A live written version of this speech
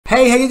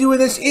Hey, how you doing?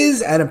 This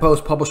is Adam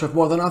Post, publisher of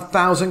more than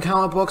 1,000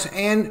 comic books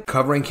and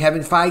covering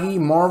Kevin Feige,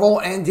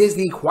 Marvel, and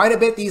Disney quite a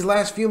bit these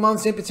last few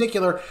months in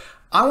particular.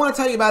 I want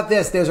to tell you about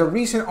this. There's a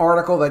recent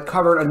article that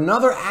covered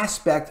another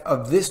aspect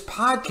of this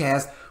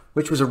podcast,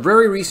 which was a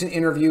very recent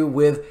interview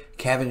with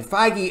Kevin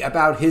Feige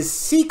about his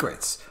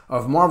secrets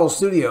of Marvel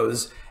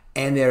Studios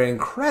and their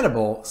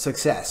incredible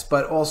success,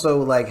 but also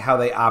like how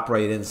they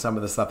operate in some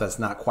of the stuff that's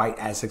not quite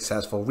as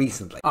successful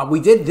recently. We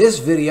did this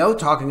video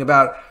talking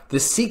about the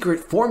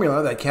secret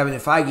formula that Kevin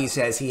Feige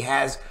says he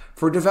has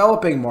for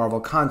developing Marvel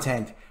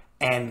content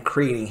and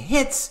creating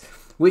hits,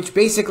 which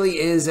basically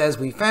is, as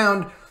we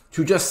found,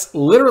 to just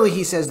literally,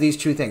 he says these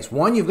two things.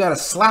 One, you've got to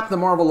slap the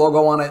Marvel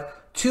logo on it.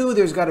 Two,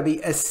 there's got to be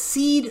a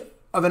seed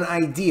of an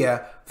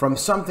idea from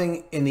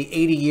something in the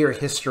 80-year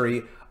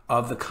history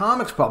of the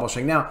comics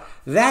publishing. Now,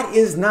 that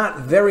is not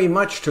very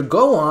much to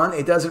go on.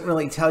 It doesn't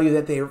really tell you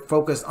that they're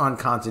focused on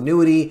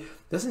continuity.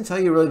 It doesn't tell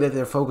you really that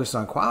they're focused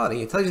on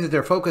quality. It tells you that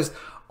they're focused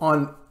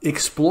on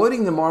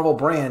exploiting the Marvel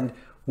brand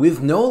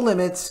with no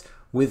limits,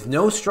 with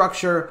no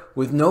structure,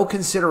 with no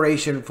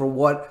consideration for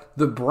what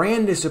the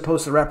brand is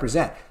supposed to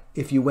represent.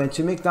 If you went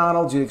to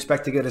McDonald's, you'd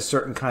expect to get a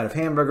certain kind of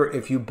hamburger.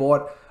 If you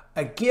bought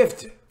a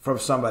gift from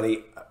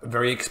somebody, a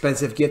very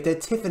expensive gift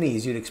at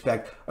Tiffany's, you'd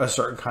expect a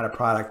certain kind of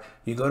product.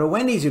 You go to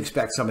Wendy's, you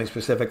expect something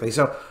specifically.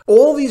 So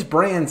all these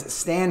brands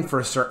stand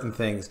for certain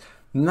things,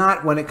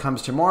 not when it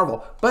comes to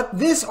Marvel. But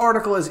this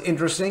article is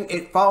interesting.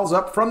 It follows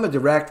up from the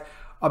direct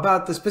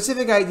about the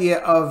specific idea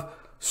of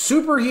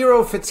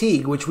superhero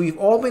fatigue, which we've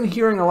all been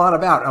hearing a lot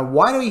about. Now,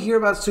 why do we hear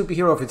about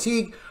superhero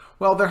fatigue?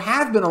 Well, there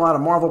have been a lot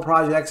of Marvel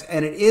projects,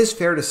 and it is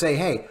fair to say,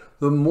 hey,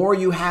 the more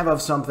you have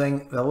of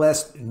something, the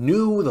less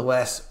new, the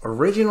less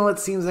original it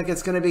seems like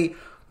it's going to be.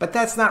 But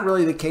that's not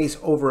really the case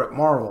over at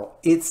Marvel.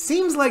 It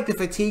seems like the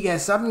fatigue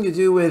has something to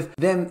do with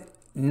them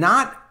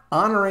not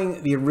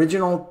honoring the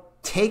original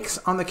takes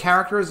on the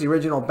characters, the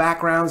original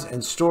backgrounds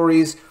and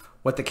stories,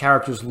 what the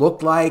characters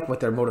looked like,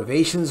 what their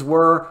motivations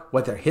were,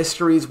 what their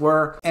histories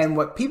were. And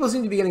what people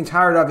seem to be getting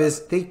tired of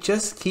is they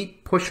just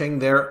keep pushing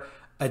their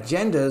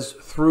agendas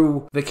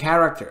through the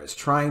characters,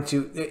 trying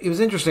to... It was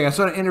interesting. I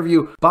saw an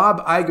interview,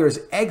 Bob Iger's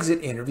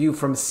exit interview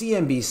from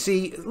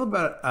CNBC, a little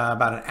bit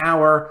about an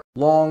hour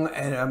long,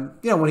 and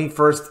when he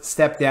first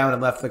stepped down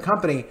and left the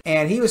company,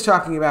 and he was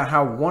talking about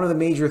how one of the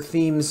major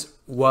themes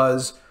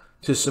was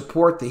to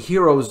support the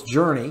hero's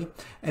journey,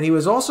 and he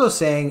was also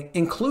saying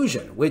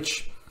inclusion,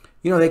 which,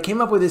 they came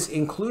up with this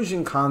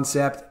inclusion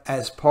concept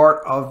as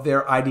part of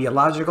their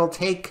ideological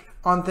take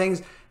on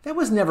things. That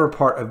was never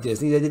part of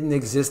Disney. That didn't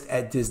exist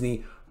at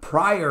Disney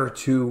prior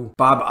to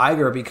Bob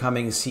Iger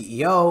becoming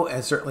CEO,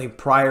 and certainly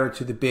prior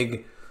to the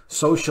big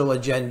social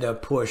agenda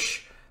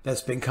push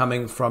that's been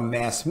coming from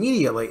mass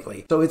media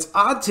lately. So it's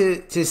odd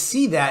to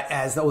see that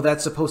as though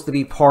that's supposed to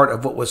be part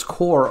of what was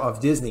core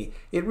of Disney.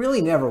 It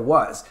really never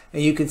was.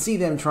 And you can see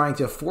them trying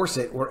to force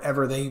it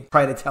wherever they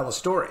try to tell a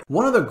story.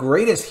 One of the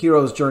greatest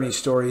hero's journey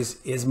stories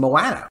is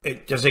Moana.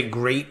 There's a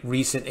great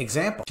recent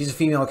example. She's a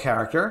female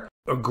character.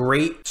 A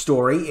great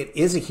story. It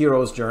is a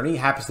hero's journey. It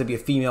happens to be a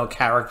female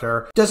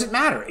character. Doesn't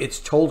matter. It's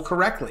told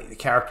correctly. The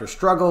character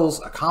struggles,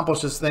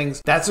 accomplishes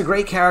things. That's a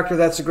great character.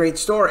 That's a great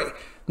story.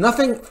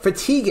 Nothing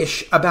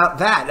fatigue-ish about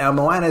that. Now,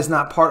 Moana is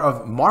not part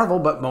of Marvel,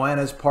 but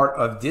Moana is part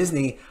of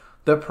Disney.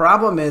 The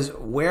problem is,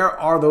 where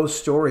are those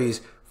stories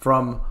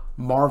from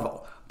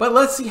Marvel? But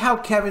let's see how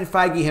Kevin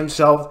Feige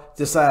himself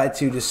decided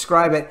to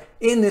describe it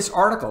in this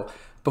article.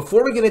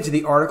 Before we get into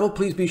the article,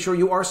 please be sure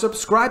you are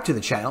subscribed to the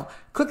channel.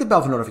 Click the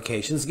bell for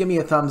notifications. Give me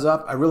a thumbs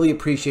up. I really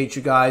appreciate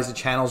you guys. The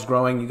channel's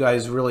growing. You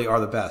guys really are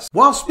the best.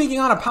 While speaking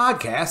on a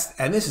podcast,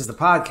 and this is the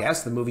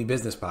podcast, the Movie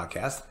Business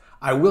Podcast,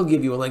 I will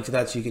give you a link to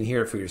that so you can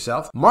hear it for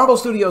yourself. Marvel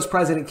Studios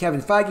President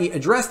Kevin Feige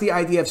addressed the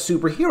idea of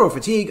superhero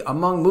fatigue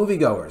among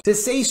moviegoers. To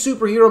say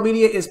superhero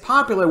media is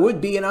popular would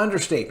be an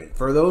understatement.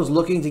 For those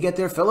looking to get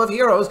their fill of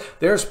heroes,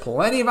 there's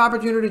plenty of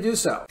opportunity to do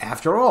so.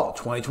 After all,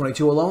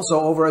 2022 alone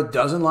saw over a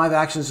dozen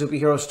live-action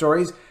superhero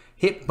stories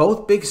hit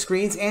both big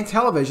screens and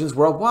televisions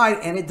worldwide,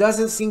 and it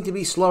doesn't seem to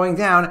be slowing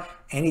down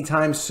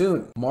anytime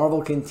soon.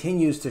 Marvel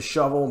continues to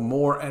shovel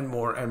more and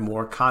more and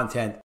more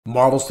content.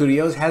 Marvel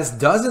Studios has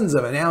dozens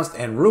of announced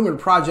and rumored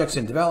projects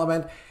in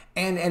development,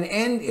 and an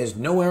end is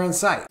nowhere in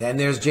sight. Then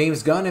there's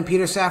James Gunn and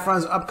Peter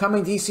Safran's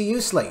upcoming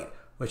DCU slate,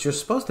 which there's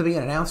supposed to be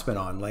an announcement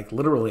on, like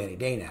literally any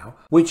day now,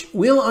 which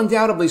will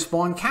undoubtedly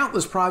spawn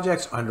countless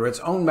projects under its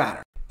own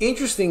banner.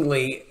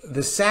 Interestingly,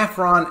 the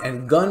Safran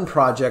and Gunn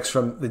projects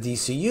from the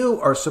DCU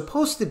are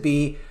supposed to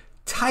be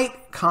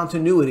tight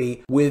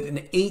continuity with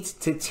an 8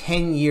 to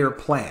 10 year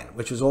plan,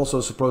 which was also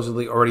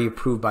supposedly already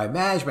approved by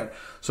management.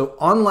 So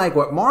unlike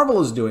what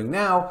Marvel is doing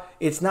now,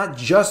 it's not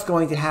just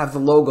going to have the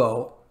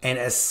logo and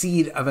a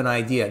seed of an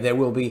idea. There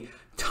will be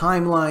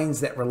timelines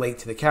that relate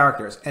to the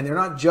characters, and they're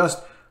not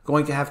just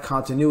going to have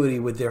continuity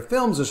with their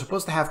films. They're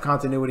supposed to have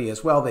continuity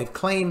as well. They've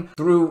claimed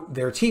through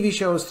their TV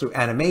shows, through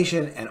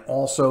animation, and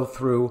also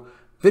through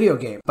video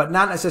game, but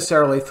not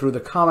necessarily through the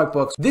comic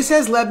books. This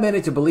has led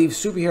many to believe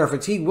superhero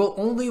fatigue will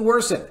only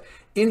worsen.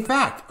 In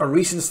fact, a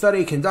recent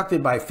study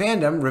conducted by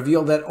Fandom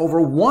revealed that over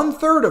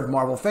 1/3 of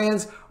Marvel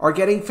fans are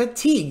getting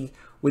fatigued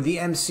with the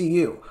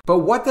MCU. But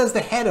what does the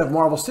head of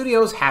Marvel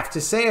Studios have to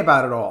say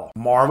about it all?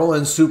 Marvel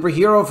and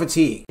superhero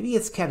fatigue. Maybe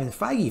it's Kevin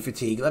Feige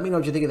fatigue. Let me know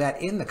what you think of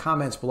that in the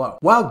comments below.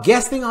 While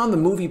guesting on the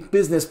Movie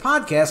Business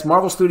podcast,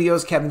 Marvel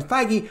Studios Kevin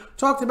Feige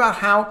talked about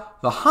how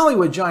the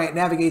Hollywood giant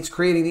navigates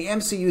creating the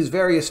MCU's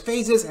various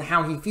phases and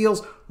how he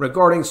feels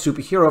regarding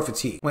superhero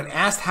fatigue. When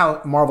asked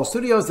how Marvel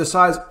Studios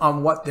decides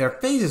on what their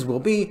phases will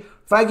be,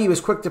 Feige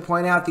was quick to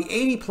point out the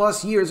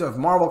 80+ years of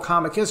Marvel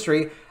comic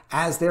history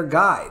as their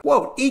guide.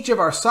 Quote, each of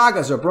our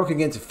sagas are broken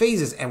into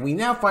phases, and we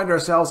now find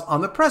ourselves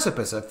on the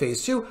precipice of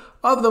phase 2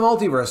 of the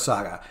multiverse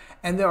saga.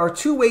 And there are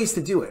 2 ways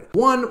to do it.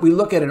 One, we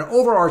look at an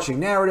overarching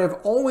narrative,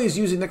 always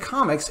using the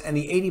comics and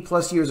the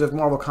 80+ years of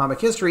Marvel comic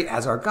history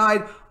as our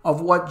guide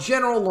of what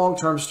general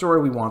long-term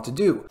story we want to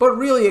do. But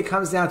really, it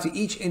comes down to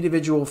each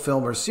individual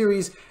film or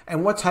series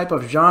and what type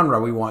of genre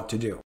we want to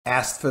do.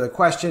 Asked for the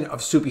question of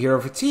superhero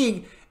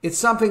fatigue, it's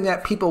something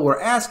that people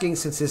were asking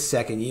since his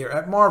second year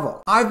at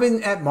Marvel. I've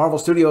been at Marvel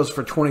Studios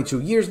for 22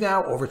 years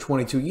now, over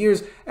 22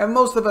 years, and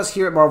most of us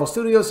here at Marvel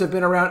Studios have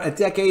been around a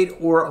decade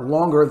or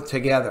longer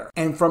together.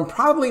 And from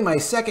probably my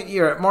second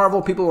year at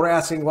Marvel, people were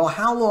asking, well,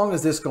 how long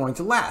is this going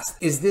to last?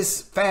 Is this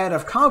fad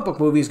of comic book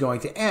movies going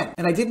to end?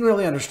 And I didn't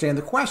really understand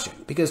the question,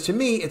 because to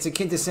me, it's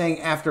akin to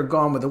saying after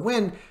Gone with the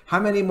Wind,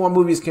 how many more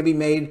movies can be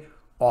made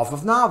off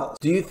of novels?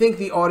 Do you think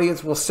the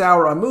audience will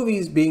sour on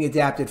movies being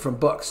adapted from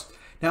books?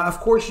 Now,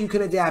 of course, you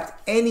can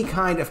adapt any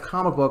kind of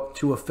comic book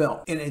to a film,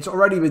 and it's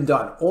already been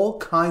done. All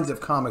kinds of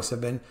comics have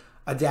been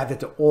adapted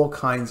to all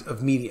kinds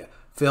of media,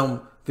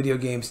 film, video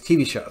games,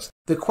 TV shows.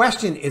 The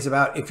question is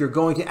about if you're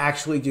going to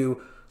actually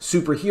do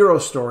superhero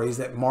stories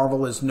that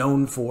Marvel is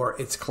known for,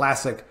 its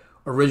classic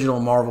original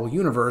Marvel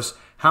universe,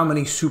 how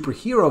many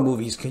superhero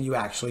movies can you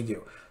actually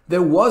do?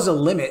 There was a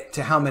limit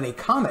to how many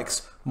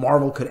comics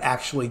Marvel could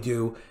actually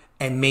do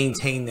and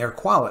maintain their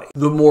quality.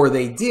 The more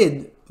they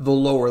did, the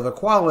lower the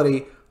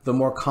quality, the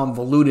more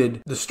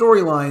convoluted the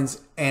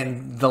storylines,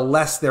 and the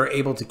less they're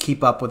able to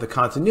keep up with the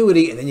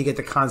continuity. And then you get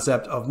the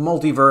concept of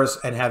multiverse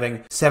and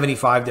having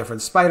 75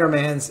 different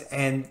Spider-Mans.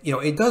 And,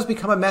 it does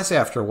become a mess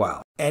after a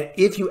while. And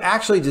if you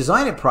actually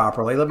design it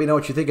properly, let me know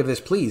what you think of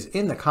this, please,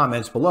 in the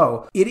comments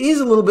below. It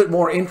is a little bit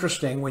more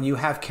interesting when you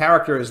have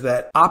characters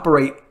that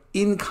operate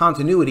in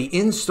continuity,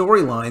 in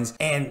storylines,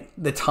 and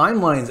the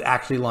timelines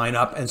actually line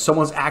up and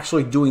someone's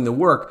actually doing the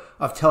work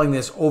of telling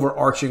this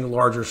overarching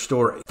larger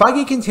story.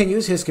 Feige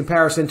continues his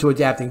comparison to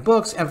adapting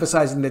books,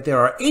 emphasizing that there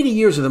are 80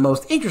 years of the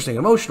most interesting,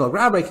 emotional,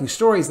 groundbreaking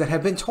stories that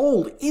have been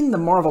told in the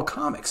Marvel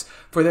comics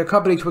for their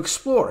company to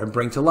explore and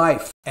bring to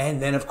life.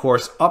 And then, of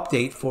course,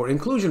 update for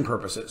inclusion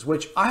purposes,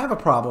 which I have a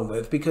problem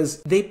with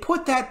because they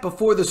put that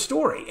before the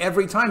story.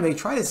 Every time they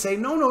try to say,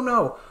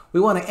 no, we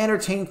want to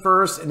entertain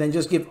first and then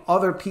just give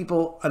other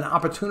people an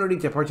opportunity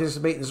to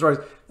participate in the stories.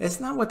 It's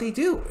not what they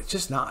do. It's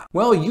just not.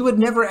 Well, you would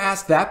never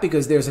ask that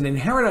because there's an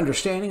inherent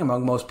understanding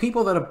among most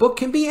people that a book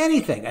can be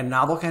anything. A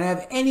novel can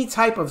have any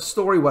type of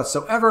story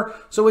whatsoever,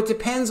 so it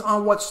depends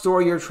on what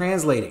story you're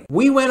translating.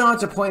 We went on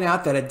to point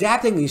out that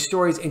adapting these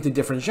stories into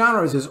different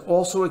genres is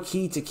also a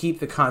key to keep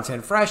the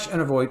content fresh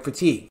and avoid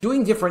fatigue.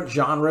 Doing different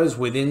genres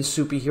within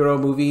superhero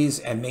movies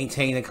and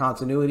maintain the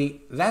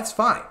continuity, that's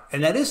fine.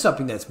 And that is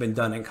something that's been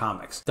done in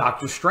comics.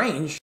 Doctor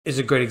Strange is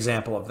a great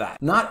example of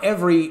that. Not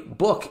every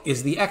book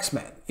is the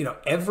X-Men.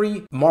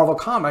 Every Marvel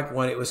comic,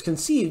 when it was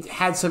conceived,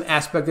 had some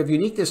aspect of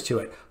uniqueness to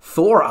it.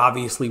 Thor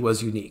obviously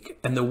was unique,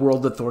 and the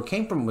world that Thor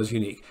came from was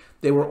unique.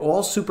 They were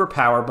all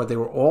superpowered, but they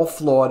were all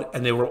flawed,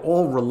 and they were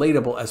all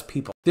relatable as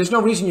people. There's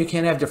no reason you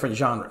can't have different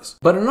genres.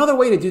 But another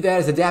way to do that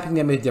is adapting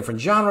them into different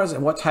genres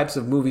and what types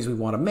of movies we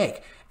want to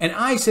make. And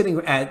I,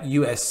 sitting at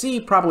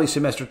USC, probably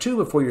semester 2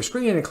 before your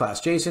screening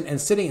class, Jason,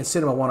 and sitting in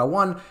Cinema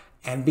 101,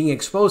 and being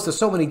exposed to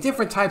so many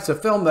different types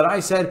of film that I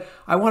said,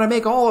 I want to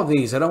make all of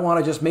these. I don't want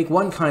to just make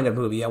one kind of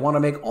movie. I want to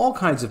make all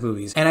kinds of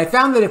movies. And I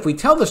found that if we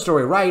tell the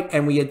story right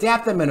and we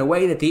adapt them in a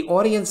way that the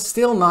audience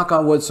still, knock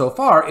on wood so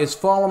far, is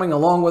following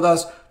along with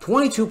us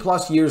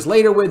 22+ years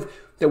later with,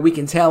 that we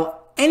can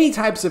tell any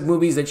types of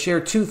movies that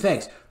share 2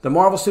 things. The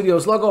Marvel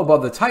Studios logo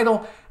above the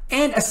title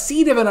and a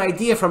seed of an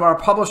idea from our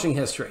publishing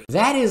history.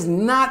 That is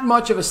not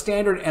much of a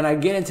standard, and I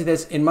get into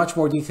this in much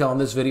more detail in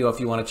this video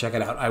if you want to check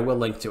it out. I will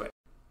link to it.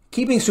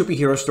 Keeping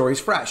superhero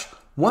stories fresh.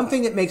 One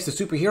thing that makes the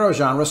superhero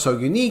genre so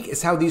unique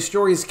is how these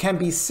stories can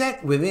be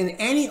set within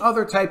any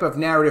other type of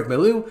narrative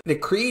milieu that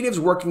creatives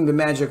working the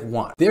magic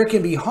want. There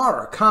can be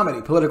horror,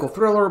 comedy, political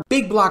thriller,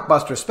 big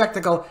blockbuster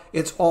spectacle.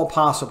 It's all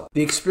possible.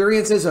 The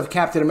experiences of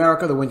Captain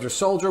America, the Winter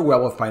Soldier,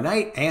 Werewolf by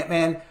Night,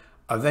 Ant-Man,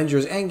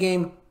 Avengers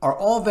Endgame are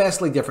all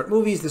vastly different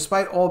movies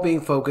despite all being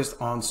focused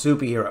on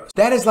superheroes.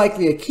 That is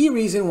likely a key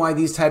reason why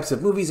these types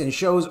of movies and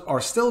shows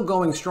are still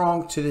going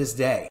strong to this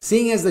day.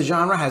 Seeing as the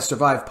genre has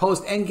survived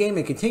post-Endgame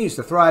and continues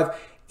to thrive,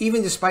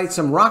 even despite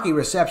some rocky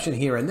reception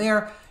here and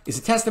there, is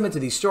a testament to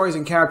these stories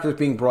and characters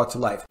being brought to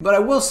life. What I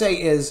will say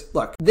is,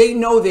 look, they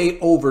know they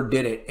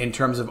overdid it in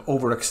terms of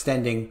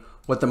overextending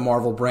what the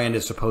Marvel brand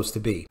is supposed to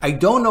be. I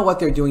don't know what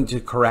they're doing to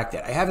correct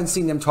it. I haven't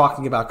seen them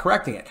talking about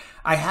correcting it.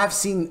 I have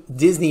seen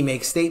Disney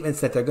make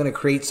statements that they're going to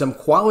create some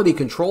quality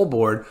control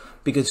board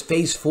because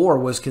Phase 4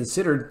 was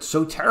considered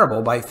so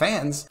terrible by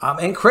fans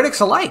and critics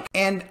alike.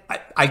 And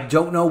I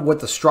don't know what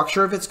the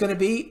structure of it's going to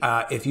be.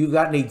 If you've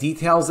got any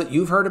details that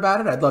you've heard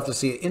about it, I'd love to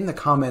see it in the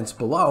comments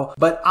below.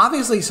 But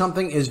obviously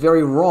something is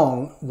very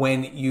wrong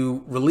when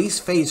you release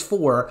Phase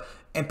 4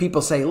 and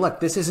people say, look,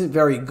 this isn't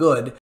very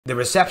good. The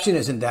reception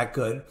isn't that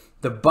good.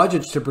 The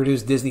budgets to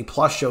produce Disney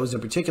Plus shows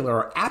in particular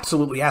are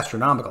absolutely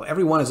astronomical.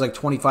 Every one is like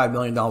 $25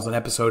 million an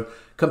episode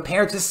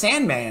compared to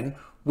Sandman,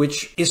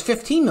 which is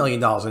 $15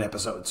 million an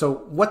episode. So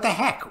what the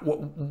heck?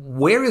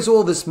 Where is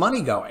all this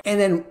money going? And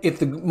then if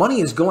the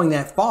money is going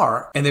that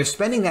far and they're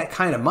spending that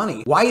kind of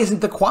money, why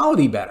isn't the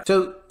quality better?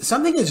 So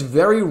something is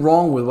very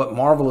wrong with what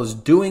Marvel is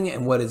doing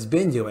and what it's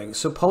been doing.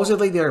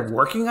 Supposedly they're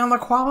working on the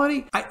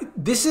quality.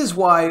 This is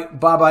why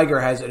Bob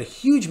Iger has a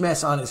huge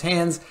mess on his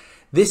hands.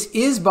 This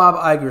is Bob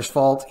Iger's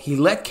fault. He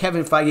let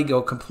Kevin Feige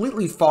go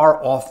completely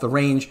far off the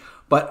range.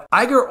 But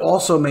Iger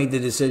also made the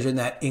decision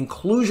that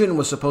inclusion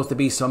was supposed to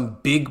be some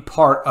big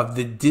part of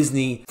the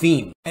Disney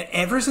theme. And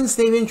ever since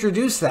they've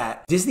introduced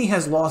that, Disney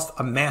has lost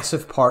a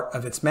massive part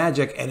of its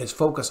magic and its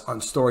focus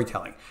on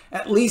storytelling.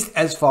 At least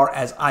as far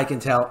as I can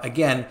tell.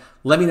 Again,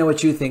 let me know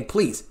what you think,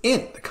 please,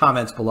 in the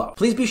comments below.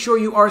 Please be sure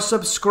you are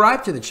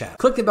subscribed to the channel.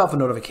 Click the bell for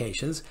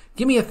notifications.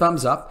 Give me a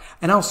thumbs up,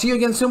 and I'll see you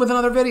again soon with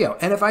another video.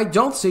 And if I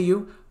don't see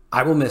you,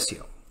 I will miss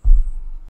you.